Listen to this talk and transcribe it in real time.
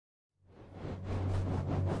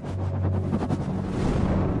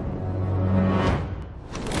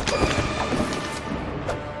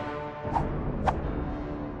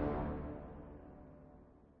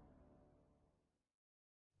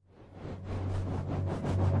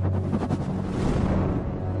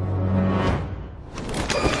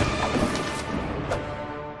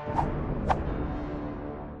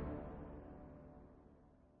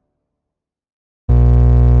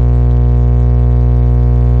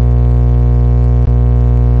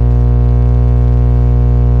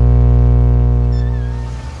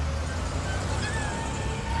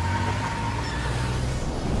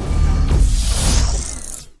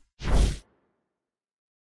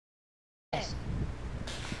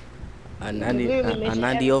A You 90, literally a missing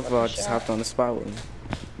 90 every fucking overall just shot. hopped on the spot with me.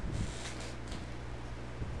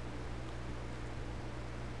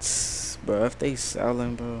 Bro, if they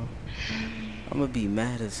selling, bro, I'm gonna be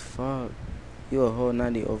mad as fuck. You a whole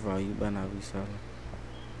 90 overall, you better not be selling.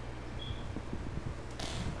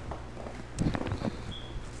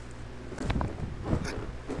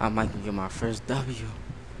 I might can get my first W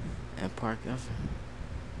and park ever.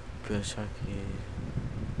 Pure ShotCreator.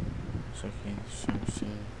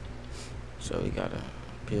 So we got a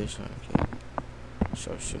pure ShotCreator.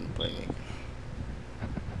 Shooting playmaker.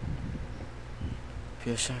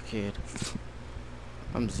 Pure ShotCreator.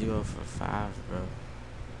 I'm 0 for 5, bro.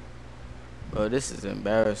 Bro, this is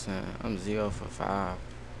embarrassing. I'm 0 for 5.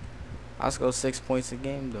 I score 6 points a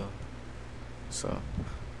game though. So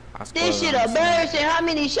I score This shit around the same. embarrassing. How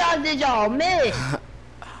many shots did y'all miss?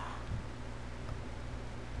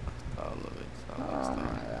 All of it. Oh All my starting.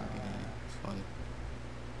 god. Yeah, it's funny.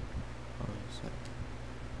 Oh shit.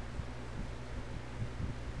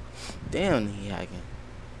 Damn, he hacking.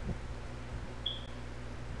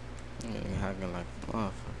 He hacking like a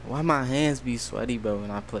motherfucker. Why my hands be sweaty, bro?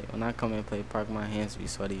 When I play, when I come and play park, my hands be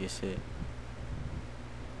sweaty as shit.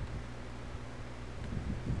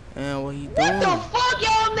 And what he What the doing? fuck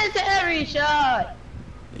y'all missing every shot?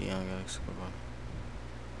 The young guy.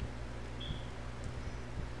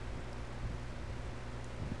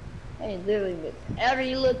 Hey, literally missing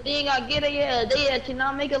every little thing I get at yeah, they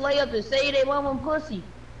cannot make a layup to say they want one pussy.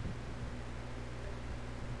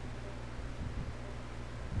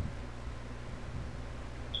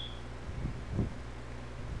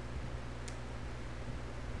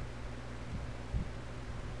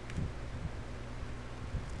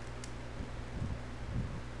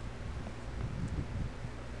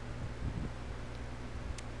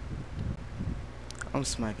 I'm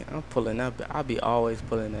smacking. I'm pulling that. I be always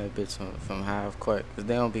pulling that bitch from half court, cause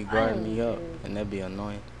they don't be I guarding ain't me up, serious. and that be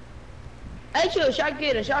annoying. Ain't you a shot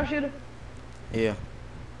kid, a sharpshooter? Yeah.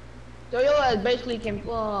 So your ass basically can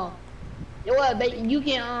your ass you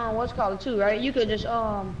can what's called too, right? You could just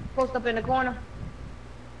post up in the corner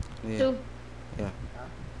Yeah. too. Yeah.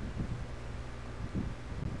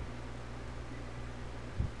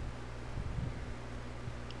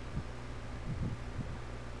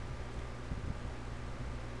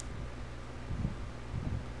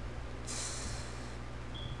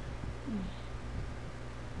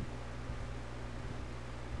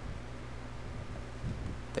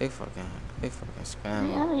 They fucking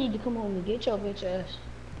Man, spamming. I need to come home and get your bitch ass.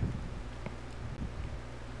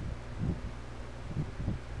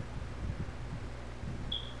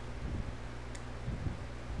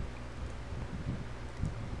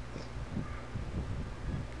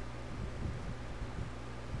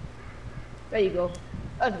 There you go.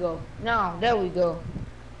 Let's go. Now, there we go.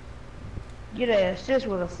 Get an assist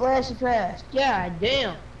with a flashy pass. God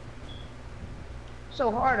damn.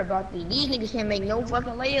 So hard about these. These niggas can't make no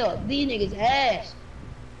fucking layup. These niggas ass.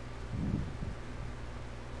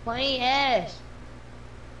 Plain ass.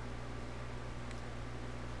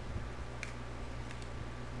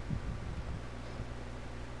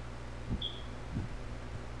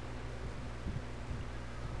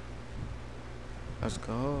 Let's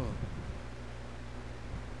go.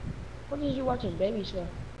 What is you watching baby show?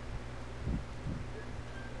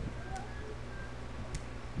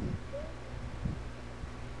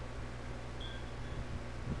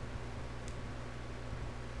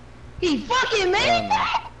 He fucking Hell made no.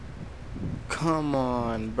 that? Come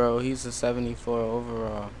on, bro. He's a 74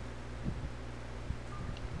 overall.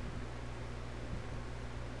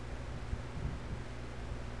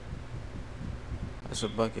 That's a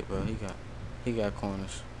bucket, bro. He got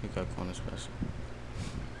corners. He got corner special.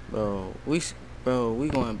 Bro, we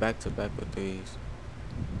going back to back with threes.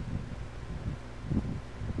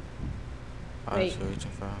 I Wait. should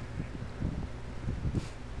reaching foul.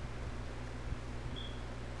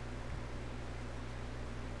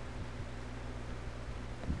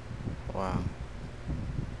 Wow.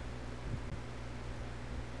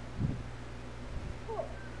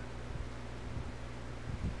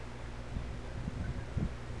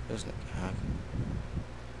 This nigga hacking.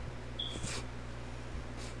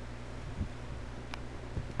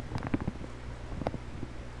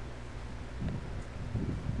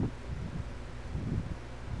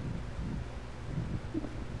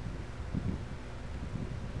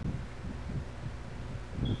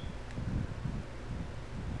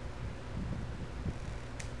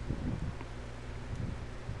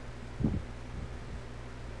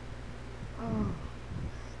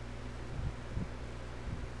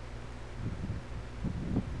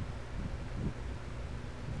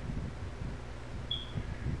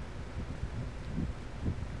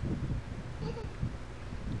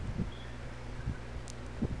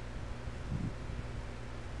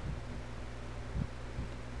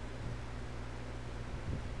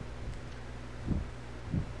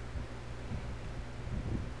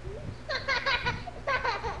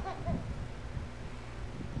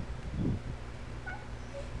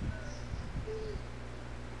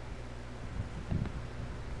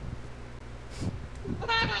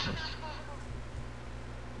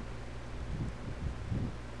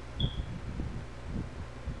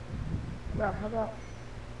 How about?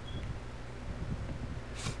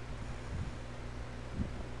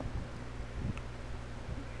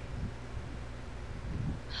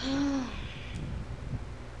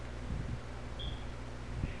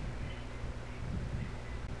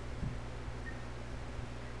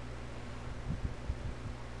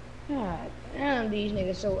 God damn, these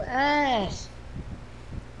niggas so ass.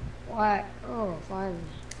 Why? Oh, finally.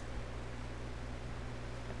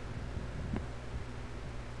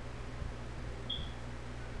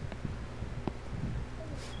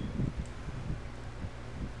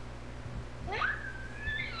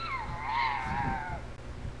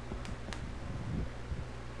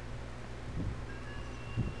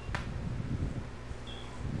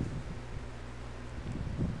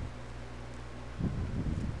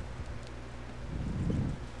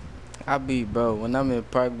 I be, bro, when I'm in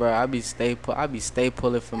park, bro, I be stay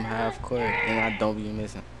pulling from half court, and I don't be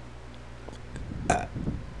missing.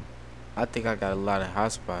 I think I got a lot of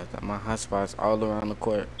hot spots. My hot spots all around the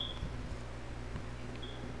court.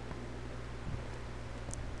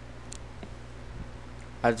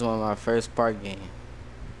 I just won my first park game.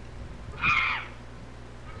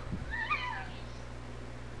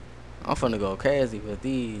 I'm finna go crazy with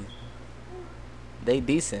these. They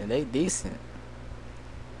decent.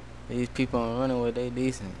 These people I'm running with, they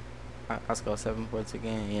decent. I score 7 points a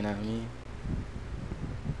game, you know what I mean?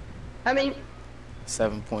 I mean,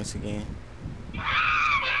 7 points a game.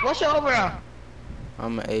 what's your overall?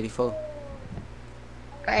 I'm at 84.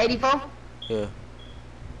 Got 84? Yeah.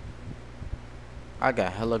 I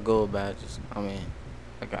got hella gold badges. I mean,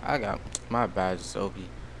 I got my badges OP.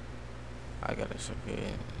 I got a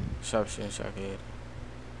ShotCreator, sharpshooter, ShotCreator.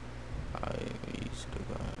 I used to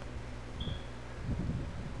go.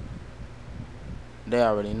 They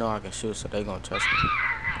already know I can shoot, so they gonna trust me.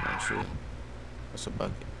 I'm shooting. What's a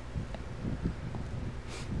bucket?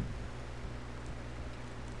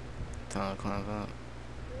 Time to climb up.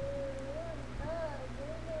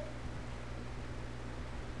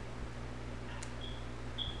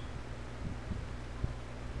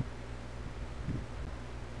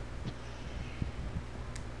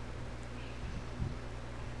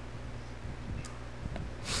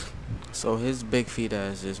 So his big feet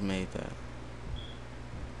ass just made that.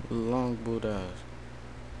 Long boot ass.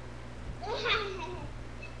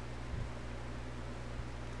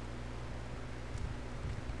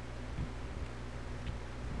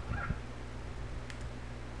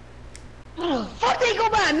 How the fuck they go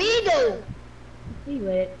by me though? He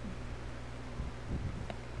lit.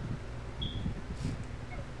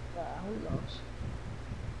 Who lost?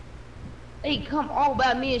 They come all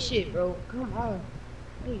by me and shit, bro. Come on.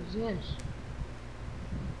 What is this?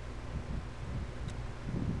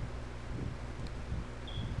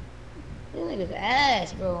 These niggas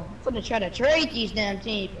ass, bro. I'm finna try to trade these damn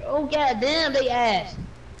teams, bro. Oh goddamn, they ass.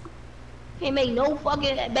 Can't make no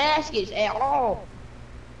fucking baskets at all.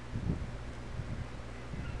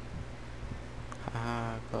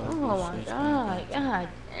 Oh my god, god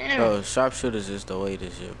damn. Bro, sharpshooters is the way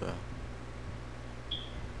this year, bro.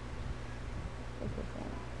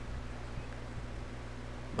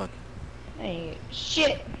 Bucket. Hey,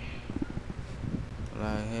 shit.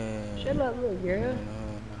 Like, hey. Shut up, little girl.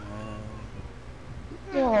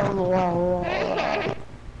 Oh,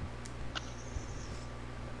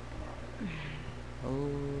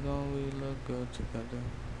 don't we look good together?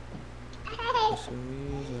 It's the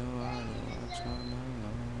reason why I'm trying to know.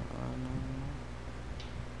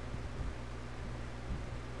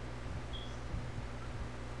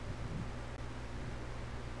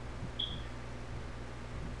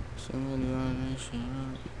 Somebody on this shit.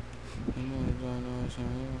 Somebody on this shit.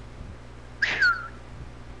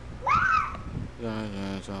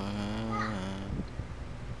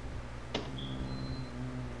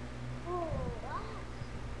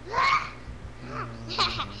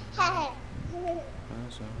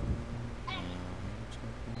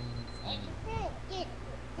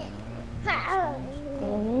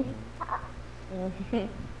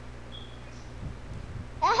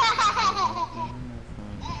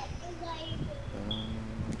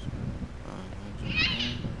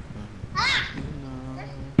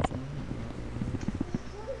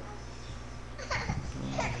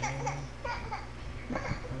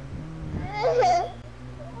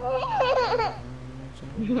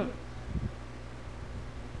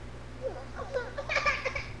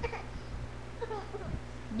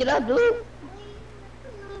 Get up, dude.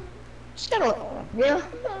 Shut up, yeah.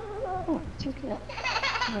 Check it out.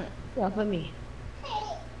 Get off of me.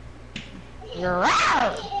 You're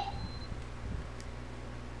out.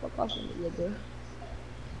 Fuck off of me, yeah, girl.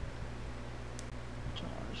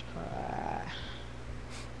 Charge cry.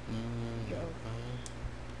 Go.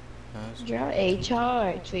 Draw a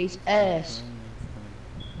charge, face ass.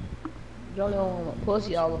 Jolly on my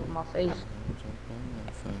pussy all over my face.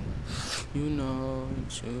 You know,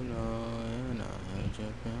 and I had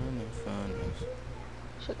your pen in furnace.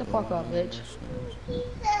 Shut the fuck up, bitch.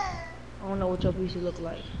 I don't know what your PC look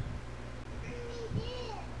like.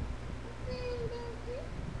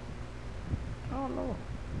 I don't know.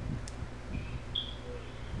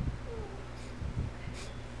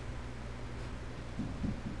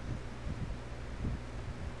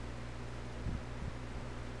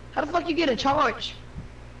 How the fuck you get a charge?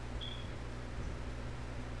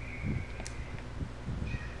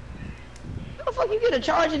 How the fuck you get a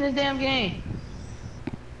charge in this damn game?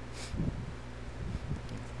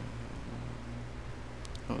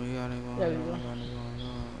 Oh, we got it There going we go. on, got it going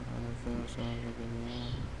on. I don't feel so good.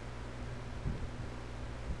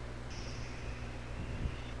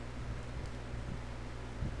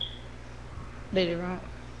 Did it right.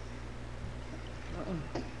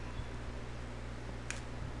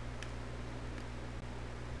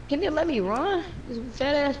 Can you let me run? This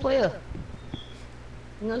fat ass player.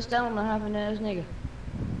 No stamina having ass nigga.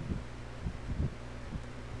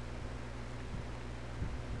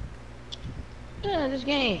 Yeah, this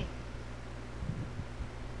game.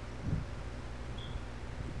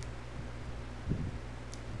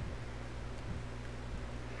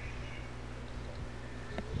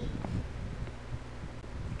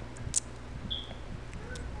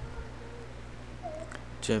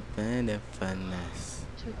 Japan and finesse.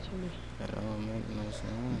 Talk to me. That don't make no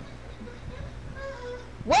sense.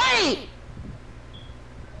 Wait!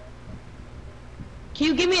 Can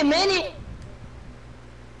you give me a minute?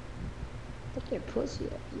 Look that pussy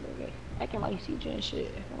up, nigga. Acting like CJ and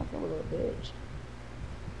shit. Acting like I'm a little bitch.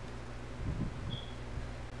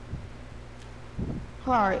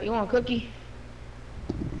 Alright, you want a cookie?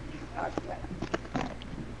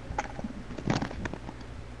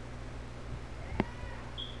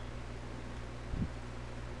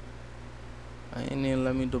 I ain't even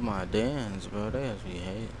let me do my dance, bro. They actually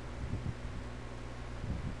hate.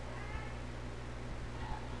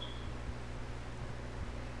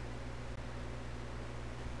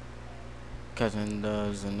 Catching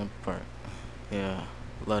doves in the park. Yeah,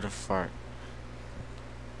 let it fart.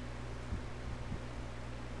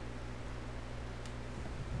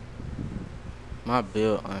 My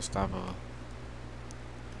build unstoppable.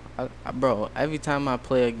 Bro, every time I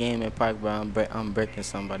play a game in Park, bro, I'm breaking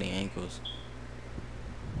somebody's ankles.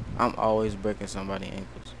 I'm always breaking somebody's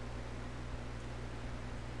ankles.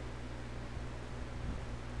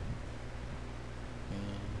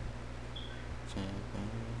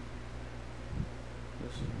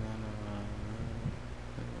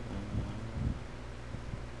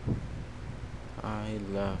 He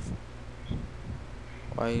left.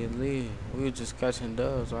 Why you leave? We were just catching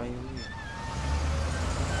doves. Why you leave?